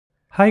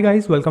Hi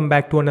guys, welcome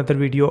back to another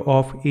video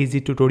of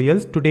Easy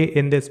Tutorials. Today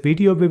in this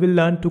video we will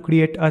learn to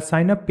create a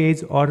sign up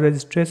page or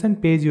registration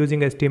page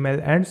using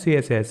HTML and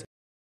CSS.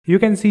 You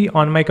can see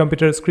on my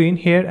computer screen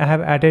here I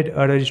have added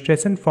a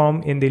registration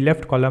form in the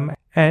left column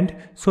and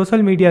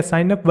social media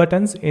sign up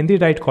buttons in the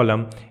right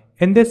column.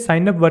 In this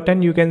sign up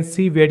button you can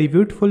see very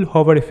beautiful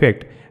hover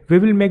effect. We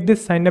will make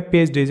this sign up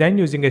page design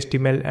using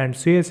HTML and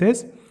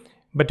CSS.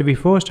 But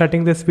before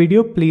starting this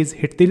video, please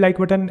hit the like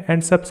button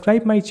and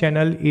subscribe my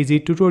channel Easy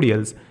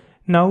Tutorials.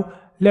 Now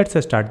let's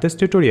start this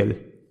tutorial.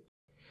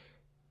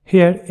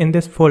 Here in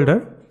this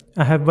folder,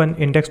 I have one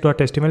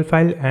index.html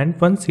file and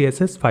one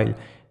CSS file.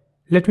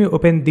 Let me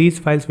open these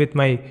files with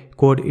my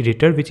code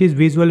editor, which is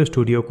Visual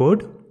Studio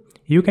Code.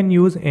 You can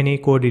use any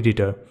code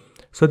editor.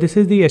 So this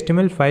is the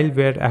HTML file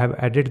where I have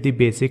added the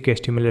basic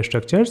HTML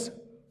structures,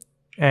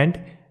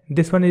 and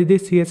this one is the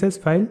CSS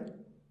file.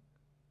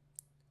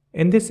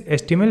 In this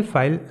HTML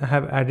file, I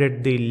have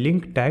added the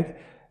link tag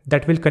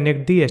that will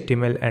connect the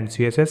HTML and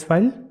CSS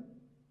file.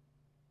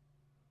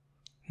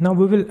 Now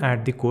we will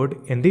add the code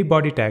in the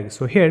body tag.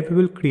 So here we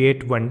will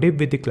create one div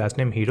with the class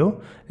name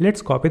hero.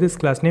 Let's copy this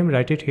class name,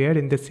 write it here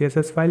in the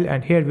CSS file,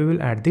 and here we will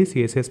add the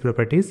CSS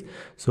properties.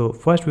 So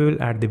first we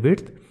will add the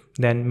width,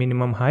 then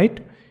minimum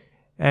height,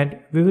 and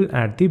we will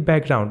add the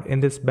background. In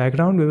this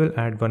background we will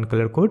add one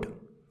color code,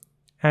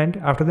 and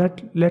after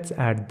that let's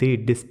add the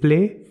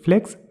display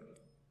flex,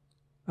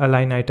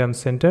 align item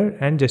center,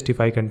 and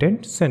justify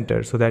content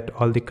center, so that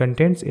all the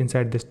contents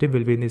inside this div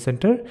will be in the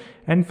center,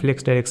 and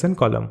flex direction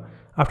column.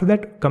 After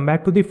that, come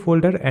back to the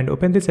folder and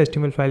open this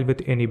HTML file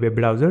with any web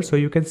browser, so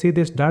you can see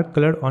this dark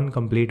color on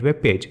complete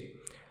web page.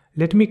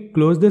 Let me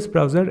close this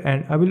browser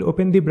and I will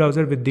open the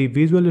browser with the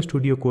Visual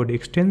Studio Code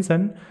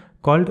extension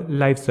called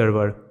Live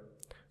Server.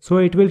 So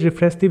it will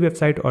refresh the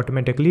website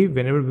automatically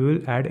whenever we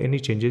will add any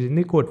changes in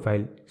the code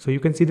file. So you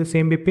can see the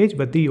same web page,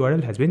 but the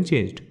URL has been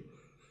changed.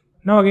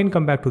 Now again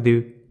come back to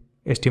the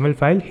HTML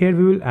file. Here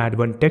we will add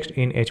one text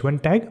in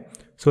h1 tag.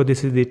 So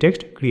this is the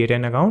text, create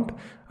an account.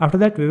 After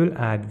that we will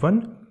add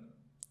one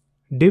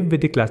div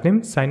with the class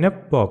name sign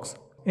up box.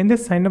 In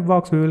this sign up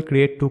box we will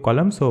create two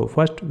columns. So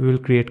first we will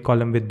create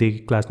column with the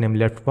class name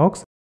left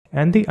box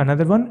and the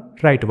another one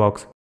right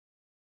box.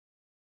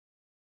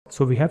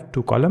 So we have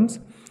two columns.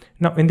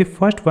 Now in the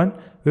first one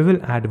we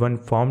will add one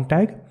form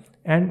tag,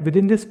 and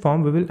within this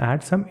form we will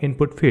add some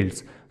input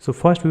fields. So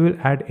first we will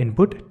add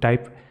input,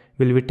 type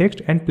will be text,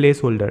 and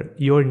placeholder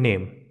your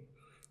name,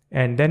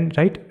 and then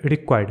write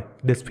required.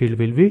 This field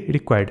will be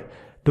required.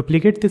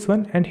 Duplicate this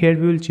one, and here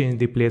we will change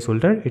the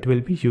placeholder. It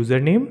will be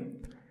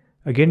username.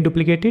 Again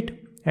duplicate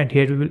it, and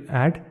here we will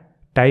add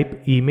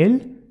type email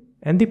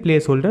and the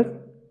placeholder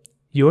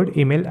your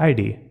email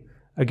ID.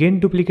 Again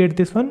duplicate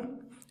this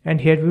one, and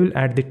here we will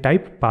add the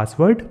type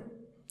password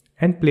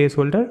and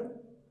placeholder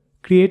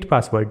create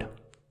password.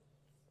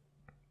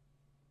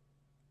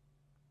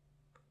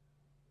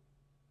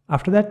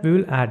 After that we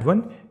will add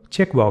one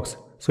checkbox.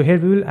 So here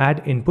we will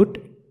add input,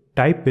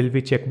 type will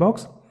be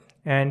checkbox,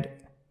 and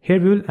here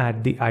we will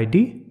add the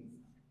ID,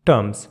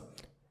 terms.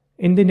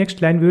 In the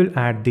next line we will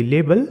add the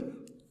label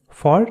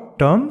for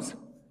terms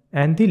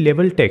and the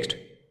label text.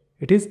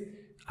 It is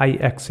I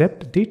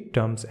accept the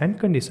terms and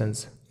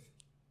conditions.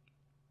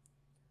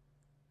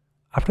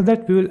 After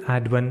that we will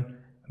add one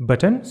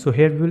button. So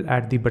here we will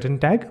add the button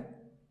tag.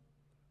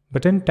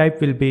 Button type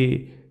will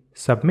be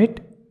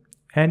submit,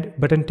 and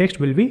button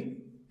text will be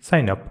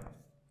sign up.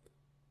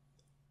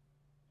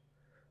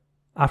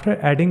 After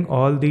adding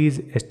all these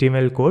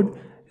HTML code,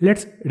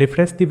 let's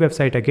refresh the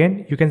website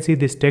again. You can see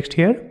this text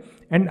here,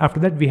 and after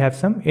that we have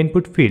some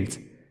input fields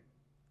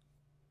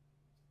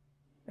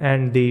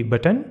and the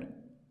button.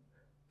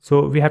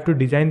 So we have to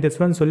design this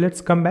one. So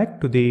let's come back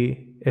to the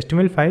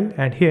HTML file,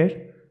 and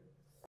here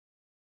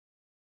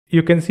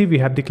you can see we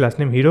have the class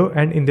name hero,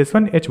 and in this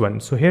one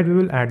h1. So here we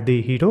will add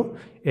the hero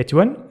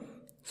h1.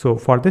 So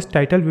for this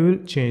title we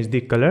will change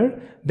the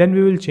color, then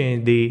we will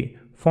change the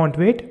font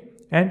weight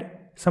and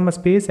some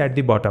space at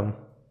the bottom.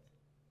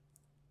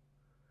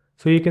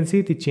 So you can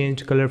see the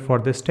changed color for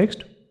this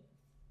text.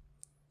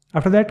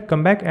 After that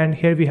come back, and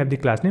here we have the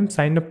class name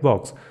sign up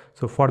box.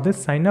 So for this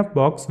sign up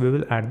box we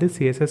will add the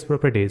CSS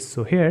properties.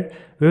 So here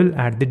we will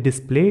add the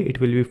display,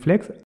 it will be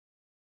flex,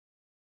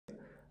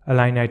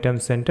 align item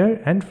center,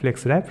 and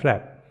flex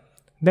wrap.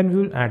 Then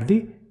we will add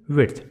the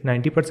width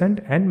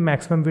 90% and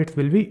maximum width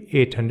will be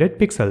 800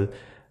 pixel.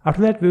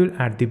 After that we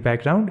will add the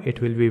background,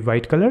 it will be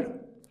white color,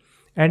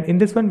 and in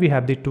this one we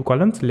have the two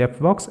columns, left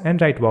box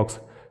and right box.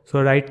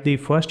 So write the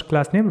first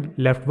class name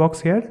left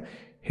box here.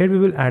 Here we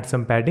will add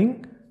some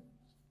padding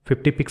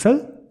 50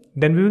 pixel.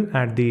 Then we will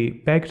add the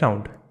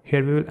background.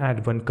 Here we will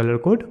add one color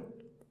code.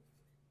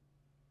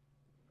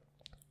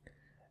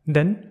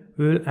 Then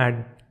we will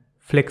add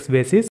flex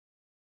basis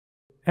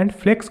and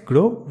flex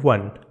grow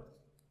 1.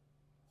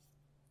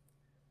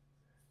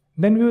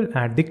 Then we will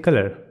add the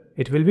color.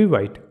 It will be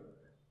white.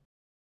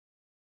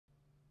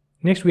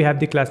 Next we have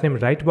the class name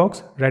right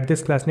box. Write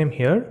this class name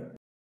here,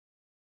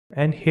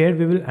 and here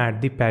we will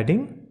add the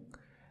padding.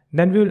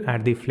 Then we will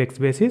add the flex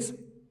basis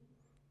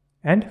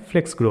and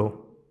flex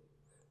grow.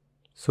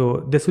 So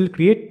this will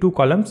create two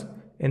columns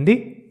in the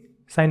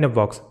sign up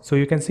box. So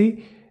you can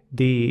see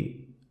the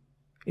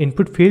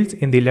input fields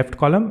in the left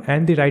column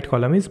and the right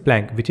column is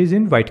blank, which is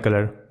in white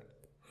color.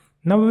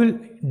 Now we will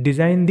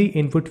design the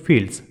input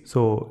fields.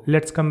 So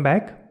let's come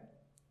back.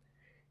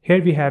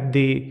 Here we have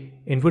the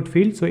input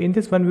field. So in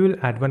this one we will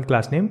add one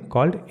class name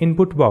called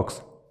input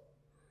box.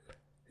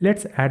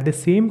 Let's add the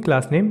same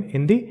class name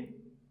in the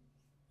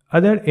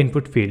other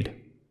input field.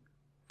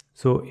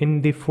 So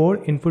in the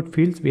 4 input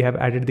fields we have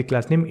added the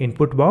class name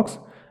input box.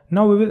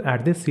 Now we will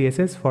add the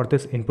CSS for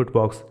this input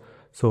box.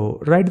 So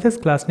write this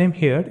class name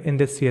here in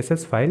this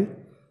CSS file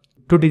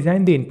to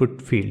design the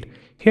input field.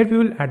 Here we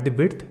will add the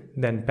width,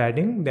 then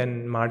padding,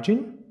 then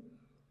margin,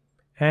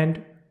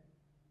 and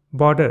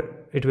border.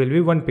 It will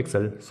be 1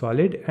 pixel,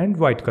 solid and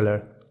white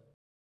color.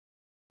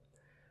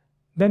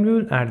 Then we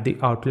will add the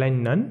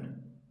outline none,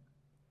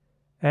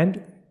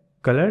 and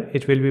color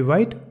it will be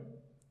white.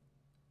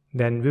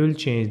 Then we will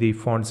change the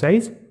font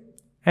size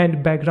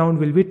and background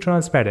will be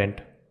transparent.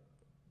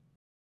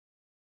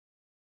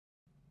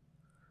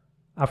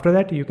 After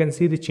that you can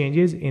see the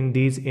changes in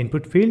these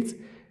input fields.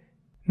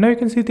 Now you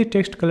can see the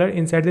text color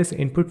inside this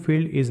input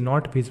field is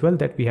not visible,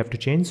 that we have to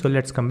change. So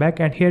let's come back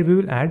and here we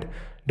will add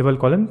double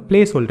colon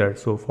placeholder.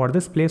 So for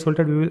this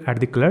placeholder we will add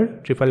the color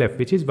FFF,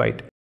 which is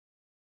white.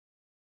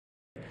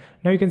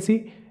 Now you can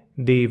see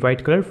the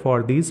white color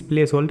for these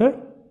placeholder.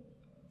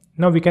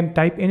 Now we can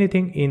type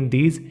anything in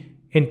these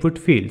input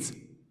fields.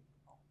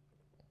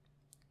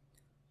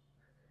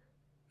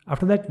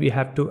 After that we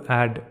have to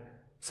add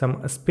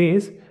some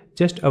space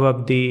just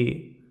above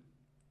the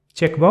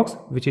checkbox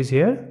which is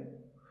here.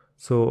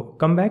 So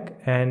come back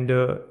and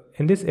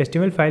in this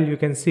HTML file you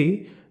can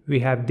see we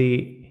have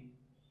the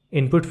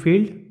input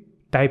field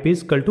type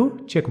is equal to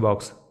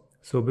checkbox.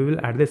 So we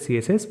will add the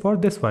CSS for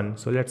this one.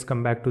 So let's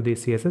come back to the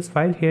CSS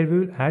file. Here we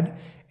will add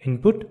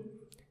input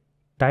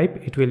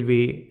type, it will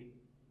be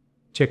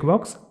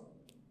checkbox.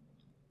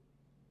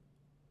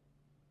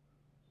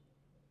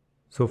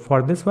 So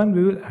for this one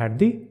we will add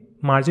the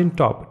margin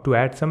top to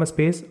add some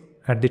space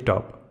at the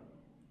top.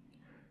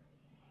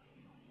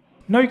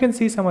 Now you can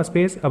see some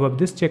space above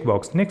this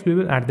checkbox. Next we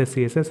will add the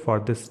CSS for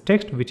this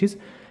text, which is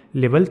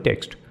label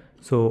text.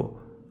 So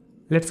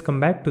let's come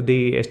back to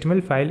the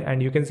HTML file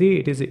and you can see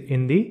it is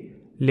in the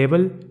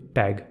label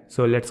tag.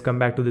 So let's come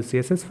back to the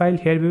CSS file.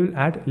 Here we will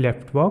add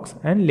left box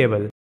and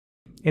label.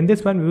 In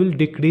this one we will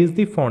decrease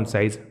the font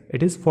size.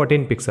 It is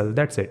 14 pixel.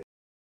 That's it.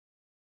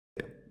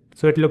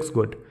 So it looks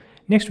good.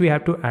 Next we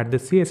have to add the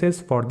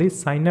CSS for the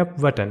sign up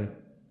button.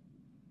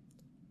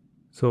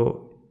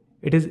 So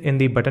it is in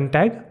the button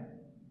tag.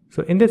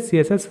 So in this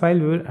CSS file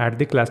we will add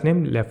the class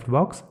name left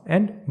box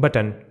and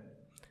button.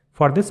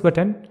 For this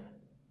button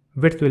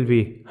width will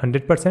be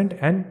 100%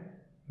 and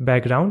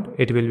background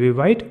it will be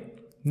white.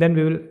 Then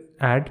we will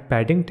add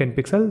padding 10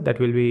 pixel, that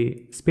will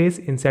be space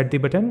inside the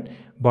button,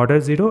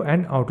 border 0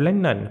 and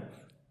outline none.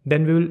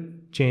 Then we will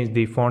change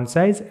the font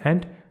size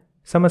and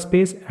some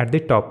space at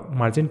the top,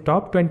 margin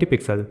top 20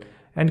 pixel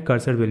and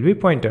cursor will be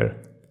pointer.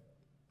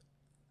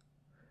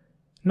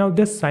 Now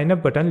this sign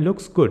up button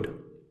looks good.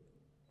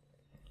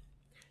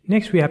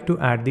 Next we have to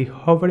add the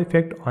hover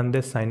effect on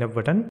this sign up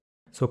button.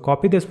 So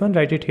copy this one,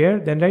 write it here,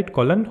 then write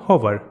colon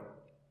hover.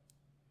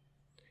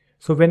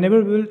 So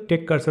whenever we will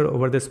take cursor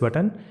over this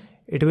button,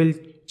 it will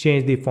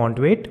change the font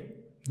weight,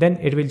 then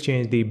it will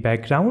change the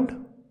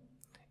background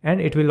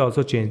and it will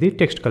also change the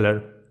text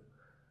color.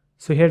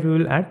 So here we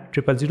will add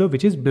 000,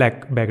 which is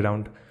black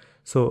background.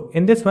 So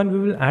in this one we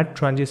will add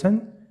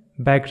transition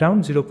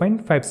background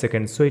 0.5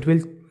 seconds. So it will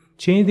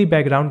change the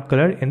background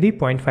color in the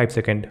 0.5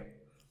 second.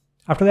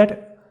 After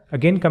that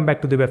again come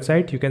back to the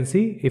website. You can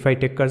see if I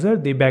take cursor,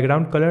 the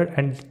background color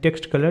and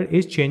text color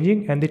is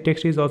changing and the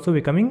text is also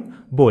becoming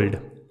bold.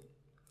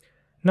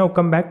 Now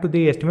come back to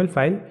the HTML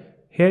file.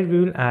 Here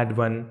we will add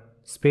one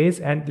space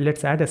and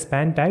let's add a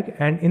span tag,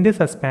 and in this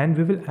span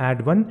we will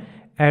add one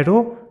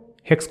arrow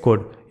hex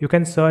code. You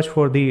can search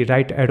for the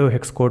right arrow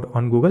hex code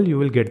on Google, you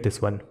will get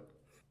this one.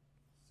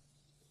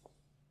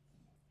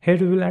 Here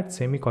we will add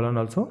semicolon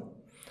also.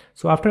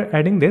 So after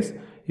adding this,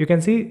 you can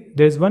see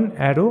there is one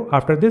arrow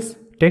after this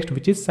text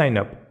which is sign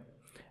up.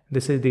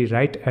 This is the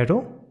right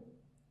arrow.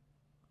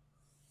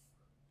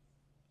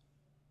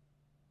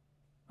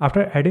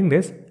 After adding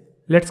this,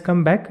 let's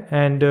come back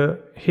and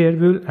here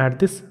we will add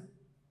this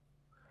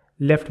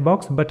left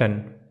box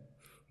button,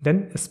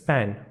 then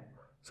span.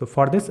 So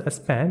for this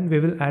span we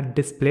will add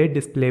display.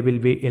 Display will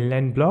be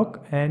inline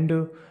block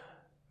and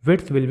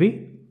width will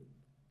be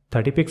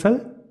 30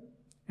 pixel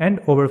and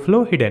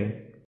overflow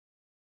hidden.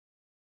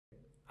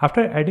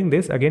 After adding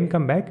this, again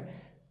come back.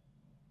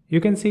 You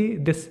can see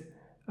this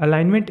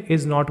alignment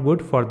is not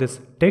good for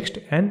this text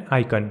and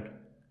icon.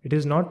 It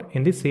is not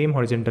in the same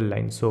horizontal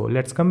line. So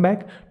let's come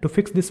back to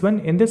fix this one.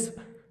 In this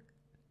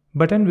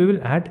button we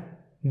will add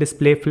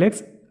display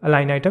flex,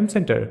 align item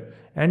center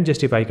and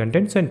justify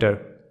content center.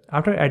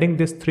 After adding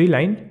this 3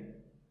 line,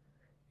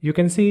 you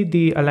can see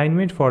the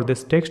alignment for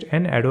this text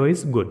and arrow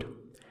is good.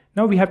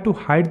 Now we have to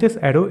hide this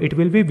arrow. It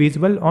will be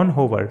visible on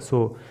hover.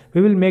 So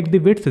we will make the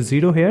width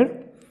 0 here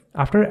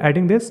After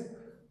adding this,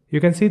 you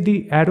can see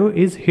the arrow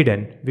is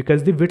hidden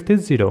because the width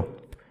is 0.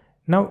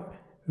 Now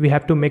we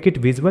have to make it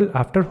visible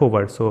after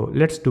hover. So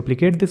let's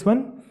duplicate this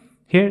one.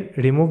 Here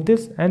remove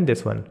this and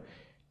this one.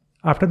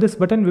 After this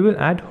button we will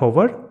add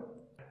hover,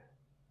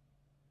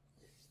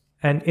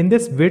 and in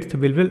this width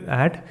we will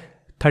add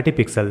 30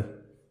 pixel,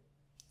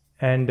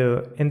 and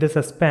in this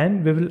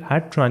span we will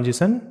add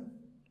transition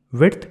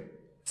width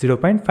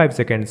 0.5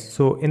 seconds.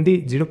 So in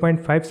the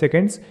 0.5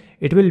 seconds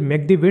it will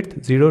make the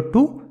width 0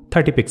 to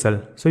 30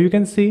 pixel. So you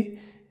can see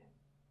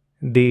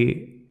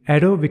the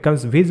arrow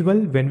becomes visible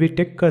when we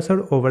take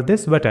cursor over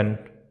this button.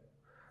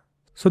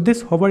 So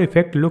this hover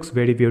effect looks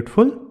very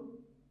beautiful.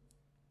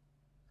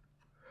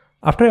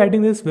 After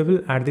adding this, we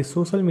will add the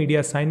social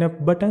media sign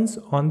up buttons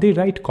on the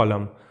right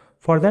column.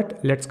 For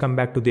that, let's come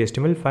back to the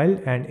HTML file,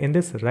 and in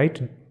this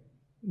right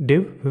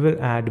div we will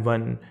add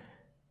one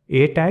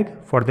A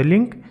tag for the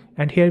link,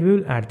 and here we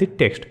will add the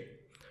text.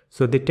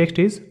 So the text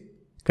is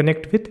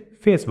connect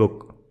with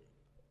Facebook.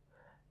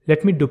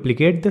 Let me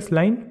duplicate this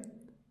line,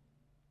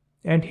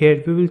 and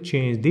here we will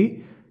change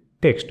the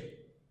text.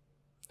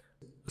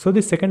 So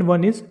the second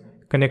one is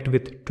connect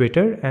with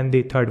Twitter, and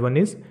the third one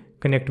is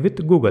connect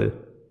with Google.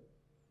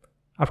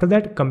 After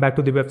that, come back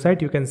to the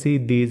website. You can see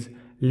these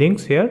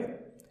links here.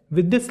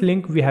 With this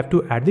link we have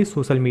to add the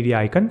social media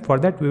icon. For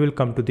that we will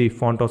come to the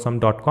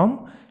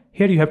fontawesome.com.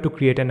 Here you have to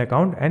create an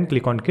account and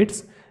click on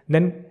kits,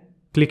 then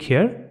click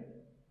here,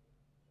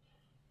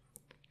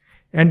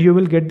 and you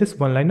will get this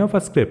one line of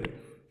a script.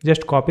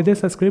 Just copy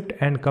this script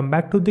and come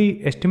back to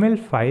the HTML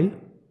file,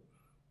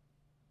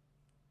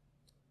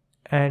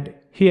 and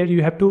here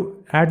you have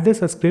to add this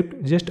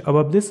script just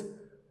above this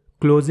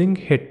closing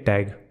head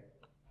tag.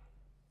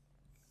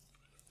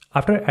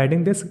 After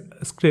adding this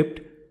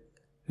script,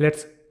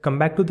 let's come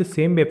back to the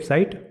same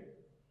website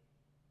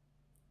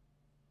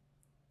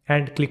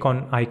and click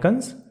on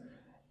icons,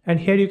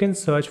 and here you can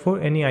search for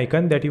any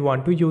icon that you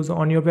want to use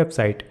on your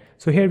website.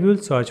 So here we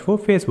will search for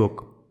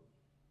Facebook.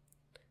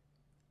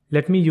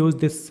 Let me use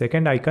this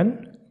second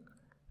icon.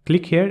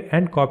 Click here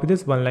and copy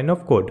this one line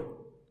of code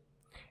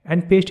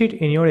and paste it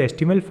in your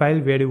HTML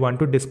file where you want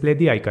to display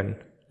the icon,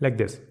 like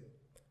this.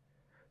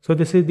 So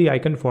this is the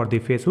icon for the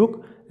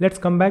Facebook. Let's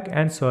come back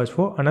and search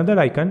for another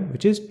icon,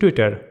 which is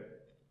Twitter.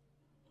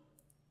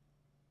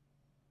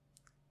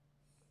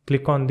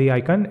 Click on the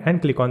icon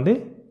and click on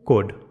the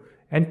code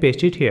and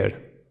paste it here.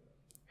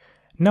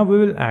 Now we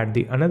will add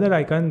the another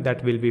icon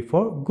that will be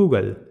for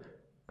Google.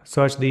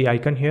 Search the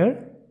icon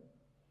here,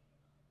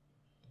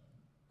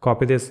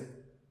 copy this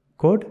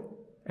code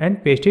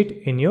and paste it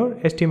in your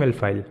HTML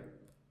file.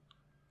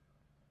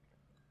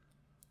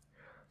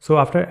 So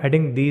after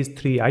adding these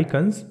three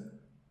icons,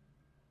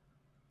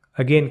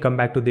 again come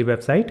back to the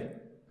website.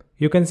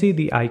 You can see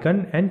the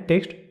icon and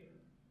text.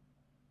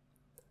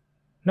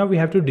 Now we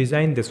have to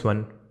design this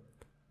one.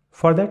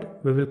 For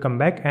that we will come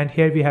back, and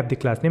here we have the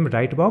class name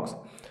Writebox.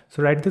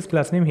 So write this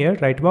class name here,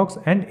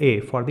 Writebox, and A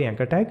for the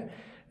anchor tag.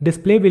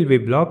 Display will be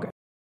block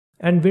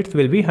and width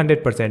will be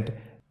 100%.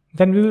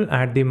 Then we will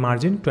add the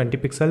margin 20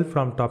 pixel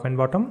from top and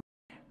bottom.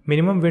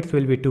 Minimum width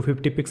will be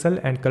 250 pixel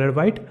and color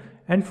white,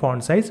 and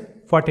font size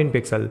 14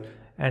 pixel,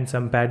 and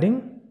some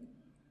padding,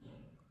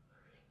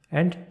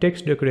 and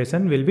text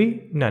decoration will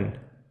be none.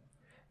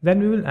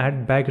 Then we will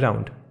add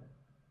background.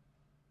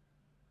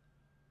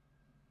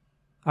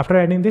 After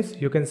adding this,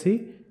 you can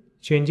see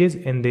changes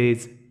in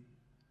these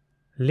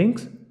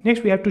links.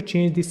 Next we have to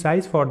change the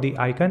size for the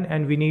icon,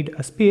 and we need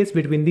a space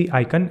between the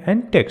icon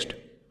and text.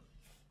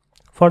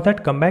 For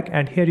that, come back,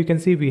 and here you can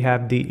see we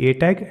have the A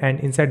tag, and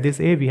inside this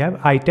A we have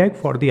I tag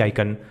for the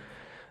icon.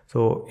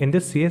 So in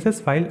this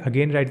CSS file,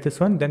 again write this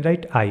one, then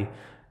write I.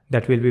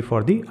 That will be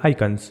for the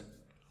icons.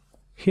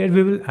 Here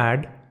we will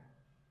add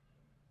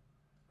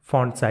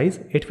font size.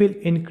 It will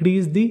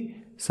increase the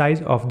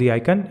size of the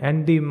icon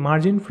and the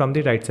margin from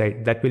the right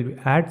side. That will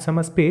add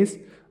some space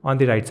on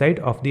the right side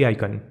of the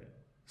icon,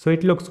 so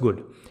it looks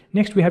good.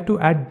 Next we have to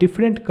add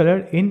different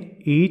color in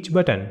each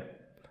button.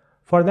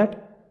 For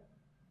that,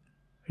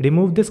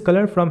 remove this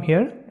color from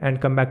here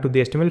and come back to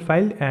the HTML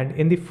file, and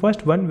in the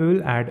first one we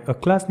will add a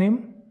class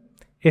name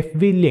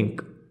FB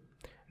link.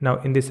 Now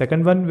in the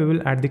second one we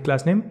will add the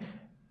class name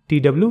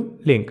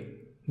TW link,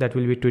 that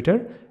will be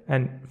Twitter,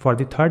 and for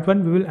the third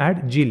one we will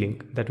add G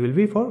link, that will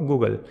be for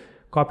Google.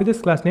 Copy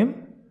this class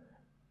name,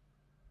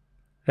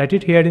 write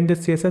it here in the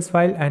CSS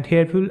file, and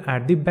here we will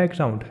add the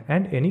background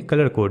and any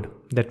color code,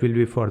 that will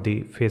be for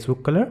the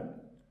Facebook color.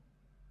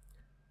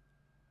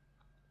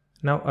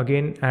 Now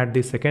again add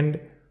the second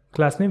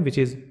class name, which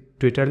is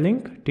Twitter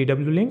link,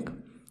 TW link,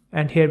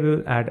 and here we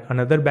will add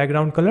another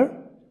background color.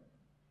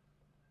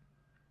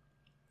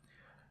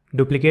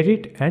 Duplicate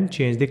it and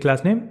change the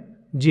class name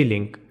G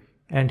link,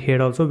 and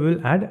here also we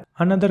will add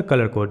another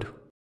color code.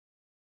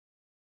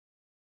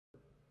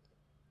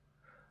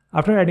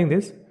 After adding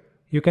this,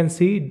 you can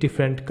see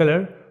different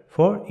color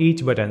for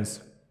each buttons,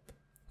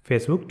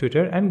 Facebook,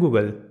 Twitter and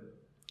Google.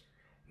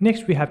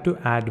 Next we have to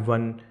add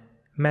one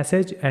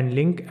message and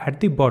link at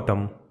the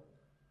bottom.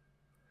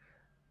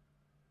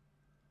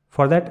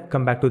 For that,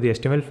 come back to the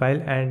HTML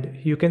file and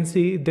you can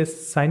see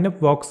this sign up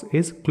box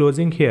is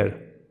closing here.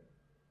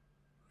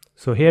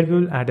 So here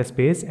we will add a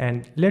space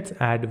and let's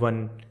add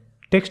one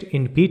text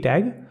in p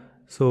tag.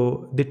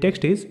 So the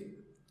text is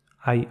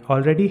I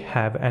already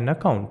have an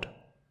account.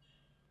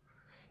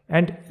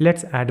 And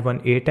let's add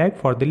one a tag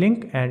for the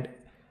link and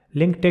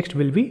link text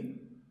will be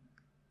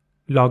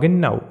login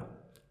now.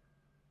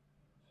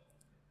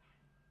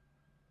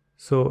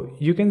 So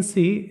you can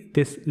see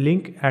this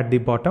link at the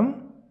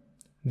bottom,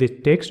 the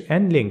text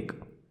and link.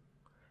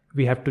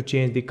 We have to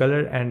change the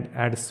color and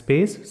add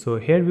space. So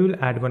here we will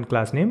add one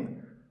class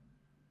name,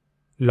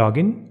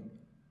 login,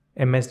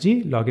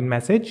 msg, login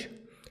message.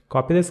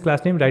 Copy this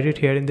class name, write it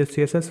here in this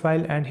CSS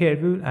file, and here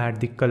we will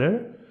add the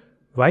color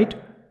white.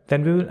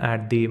 Then we will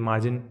add the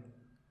margin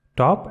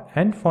top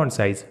and font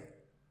size.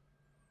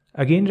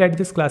 Again write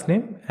this class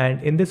name,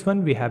 and in this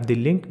one we have the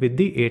link with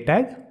the a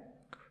tag.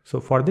 So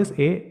for this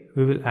a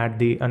we will add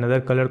the another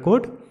color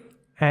code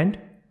and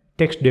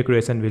text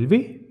decoration will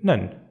be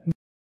none.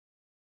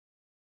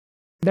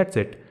 That's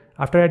it.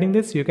 After adding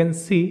this, you can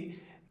see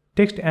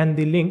text and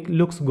the link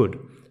looks good.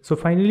 So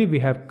finally we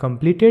have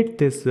completed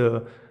this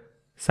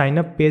sign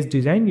up page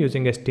design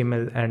using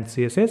HTML and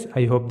CSS.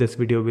 I hope this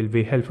video will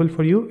be helpful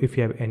for you. If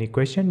you have any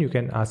question, you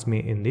can ask me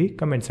in the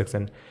comment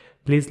section.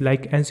 Please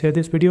like and share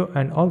this video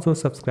and also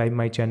subscribe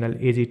my channel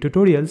Easy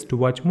Tutorials to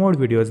watch more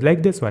videos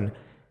like this one.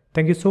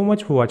 Thank you so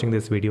much for watching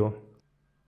this video.